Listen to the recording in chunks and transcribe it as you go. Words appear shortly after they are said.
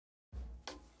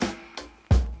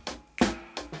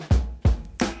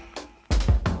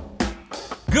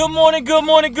Good morning, good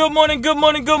morning, good morning, good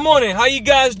morning, good morning. How you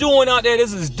guys doing out there?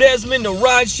 This is Desmond, the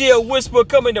Rideshare Whisperer,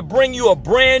 coming to bring you a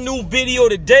brand new video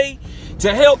today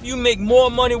to help you make more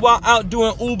money while out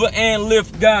doing Uber and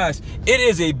Lyft, guys. It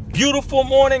is a beautiful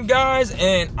morning, guys,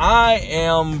 and I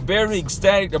am very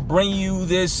ecstatic to bring you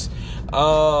this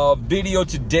video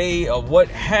today of what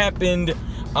happened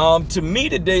to me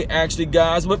today, actually,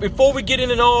 guys. But before we get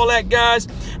into all that, guys,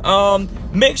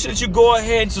 make sure that you go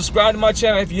ahead and subscribe to my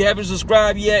channel if you haven't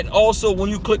subscribed yet. Also, when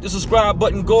you click the subscribe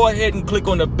button, go ahead and click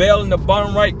on the bell in the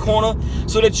bottom right corner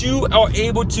so that you are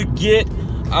able to get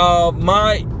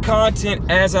my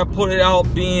content as I put it out,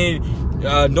 being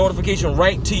notification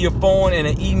right to your phone and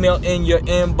an email in your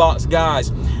inbox,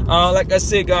 guys. Like I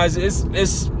said, guys,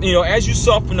 it's you know, as you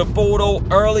saw from the photo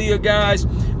earlier, guys,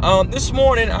 this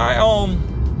morning I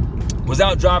was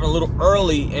out driving a little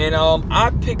early, and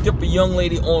I picked up a young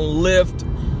lady on Lyft.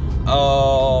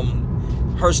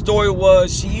 Her story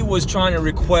was she was trying to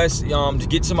request to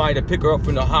get somebody to pick her up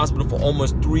from the hospital for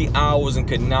almost 3 hours and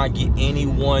could not get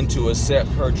anyone to accept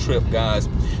her trip, guys.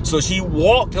 So she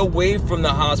walked away from the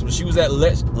hospital. She was at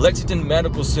Lexington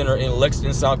Medical Center in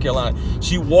Lexington, South Carolina.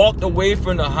 She walked away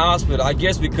from the hospital, I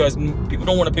guess because people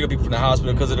don't want to pick up people from the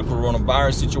hospital because of the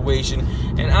coronavirus situation,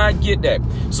 and I get that.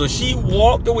 So she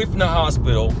walked away from the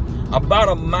hospital about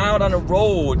a mile down the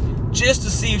road just to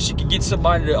see if she could get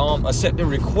somebody to accept the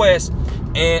request.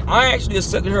 And I actually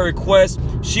accepted her request.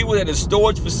 She was at a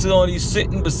storage facility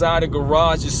sitting beside a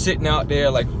garage, just sitting out there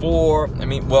like it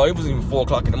wasn't even 4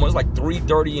 o'clock in the morning. It was like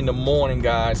 3:30 in the morning,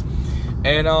 guys.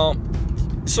 And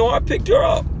so I picked her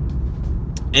up,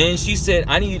 and she said,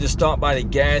 I need you to stop by the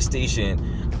gas station.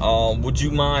 Would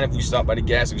you mind if we stop by the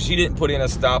gas station? She didn't put in a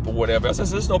stop or whatever. I said,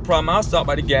 there's no problem. I'll stop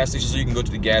by the gas station so you can go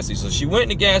to the gas station. So she went in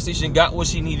the gas station, got what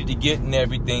she needed to get and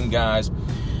everything, guys.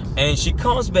 And she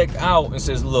comes back out and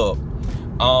says, look,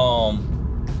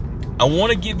 I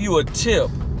want to give you a tip,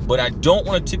 but I don't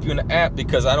want to tip you in the app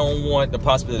because I don't want the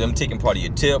possibility of them taking part of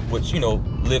your tip, which, you know,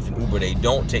 Lyft and Uber, they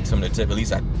don't take some of the tip. At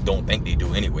least I don't think they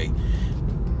do anyway.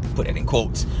 Put that in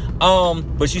quotes.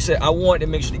 But she said, I wanted to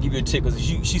make sure to give you a tip because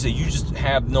she said, you just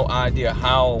have no idea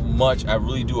how much I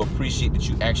really do appreciate that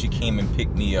you actually came and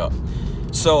picked me up.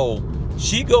 So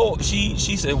she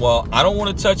said, well, I don't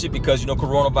want to touch it because, you know,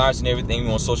 coronavirus and everything, you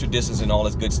know, social distance and all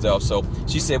this good stuff. So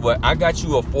she said, well, I got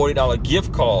you a $40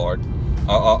 gift card,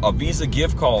 a Visa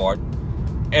gift card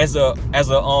as a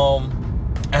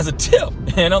tip.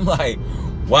 And I'm like,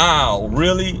 wow,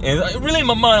 really? And really in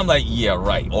my mind, I'm like, yeah,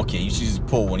 right. Okay, you should just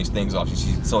pull one of these things off.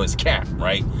 So it's cap,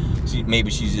 right? Maybe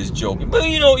she's just joking. But,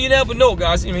 you know, you never know,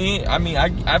 guys. I mean,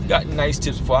 I've gotten nice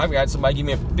tips before. I've got somebody give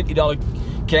me a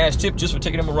 $50 cash tip just for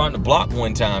taking them around the block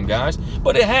one time, guys.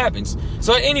 But it happens.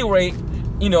 So at any rate,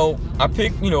 you know, I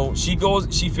picked, you know, she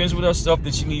finishes with her stuff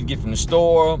that she needs to get from the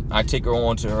store. I take her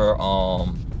on to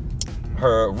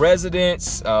her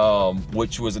residence,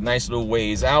 which was a nice little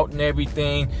ways out and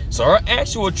everything. So her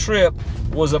actual trip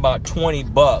was about 20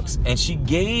 bucks, and she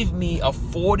gave me a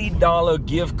 $40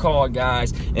 gift card,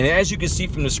 guys. And as you can see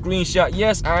from the screenshot,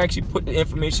 yes, I actually put the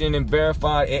information in and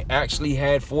verified it actually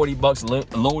had 40 bucks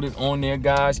loaded on there,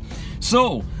 guys.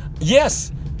 So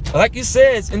yes, like it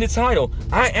says in the title,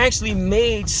 I actually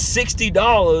made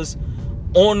 $60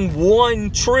 on one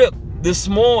trip this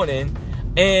morning.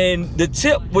 And the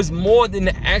tip was more than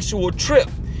the actual trip,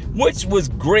 which was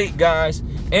great, guys.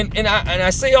 And I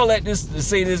say all that just to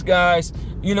say this, guys.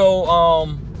 You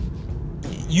know,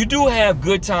 you do have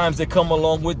good times that come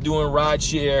along with doing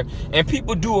rideshare, and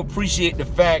people do appreciate the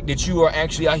fact that you are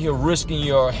actually out here risking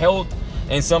your health.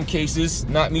 In some cases,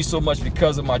 not me so much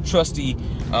because of my trusty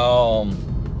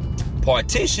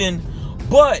partition,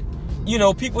 but you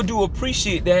know, people do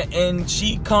appreciate that, and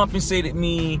she compensated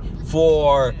me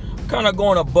for kind of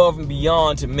going above and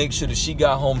beyond to make sure that she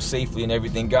got home safely and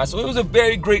everything, guys. So it was a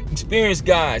very great experience,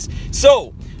 guys.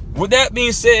 So with that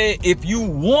being said, if you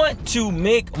want to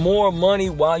make more money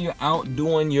while you're out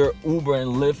doing your Uber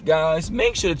and Lyft, guys,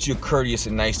 make sure that you're courteous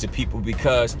and nice to people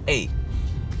because, hey,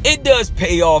 it does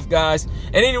pay off, guys.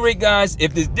 At any rate, guys,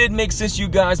 if this did make sense to you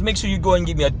guys, make sure you go ahead and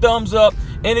give me a thumbs up.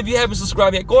 And if you haven't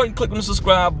subscribed yet, go ahead and click on the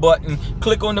subscribe button.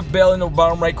 Click on the bell in the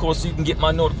bottom right corner so you can get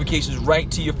my notifications right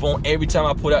to your phone every time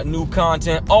I put out new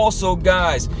content. Also,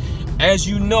 guys, as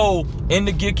you know, in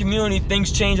the gig community,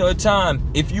 things change all the time.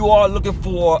 If you are looking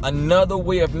for another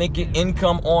way of making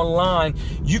income online,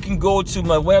 you can go to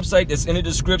my website that's in the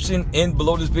description and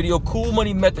below this video,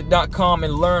 coolmoneymethod.com,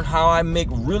 and learn how I make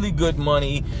really good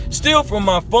money still from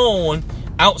my phone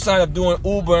outside of doing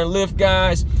Uber and Lyft,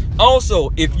 guys. Also,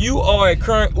 if you are a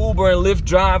current Uber and Lyft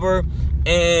driver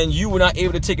and you were not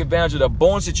able to take advantage of the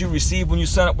bonus that you receive when you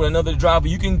sign up with another driver,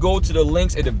 you can go to the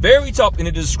links at the very top in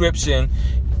the description.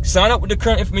 Sign up with the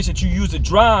current information that you use to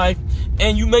drive,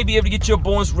 and you may be able to get your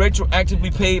bonus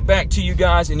retroactively paid back to you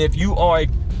guys. And if you are a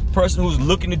person who's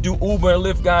looking to do Uber and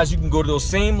Lyft, guys, you can go to those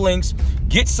same links,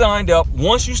 get signed up.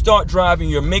 Once you start driving,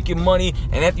 you're making money,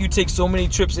 and after you take so many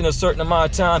trips in a certain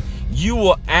amount of time, you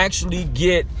will actually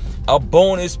get a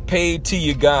bonus paid to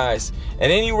you guys.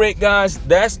 At any rate, guys,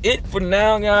 that's it for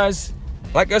now, guys.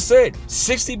 Like I said,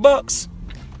 60 bucks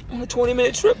on a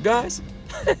 20-minute trip, guys.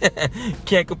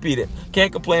 Can't compete it.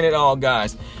 Can't complain at all,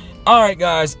 guys. All right,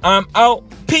 guys, I'm out.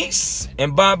 Peace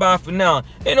and bye-bye for now.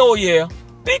 And oh yeah,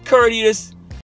 be courteous.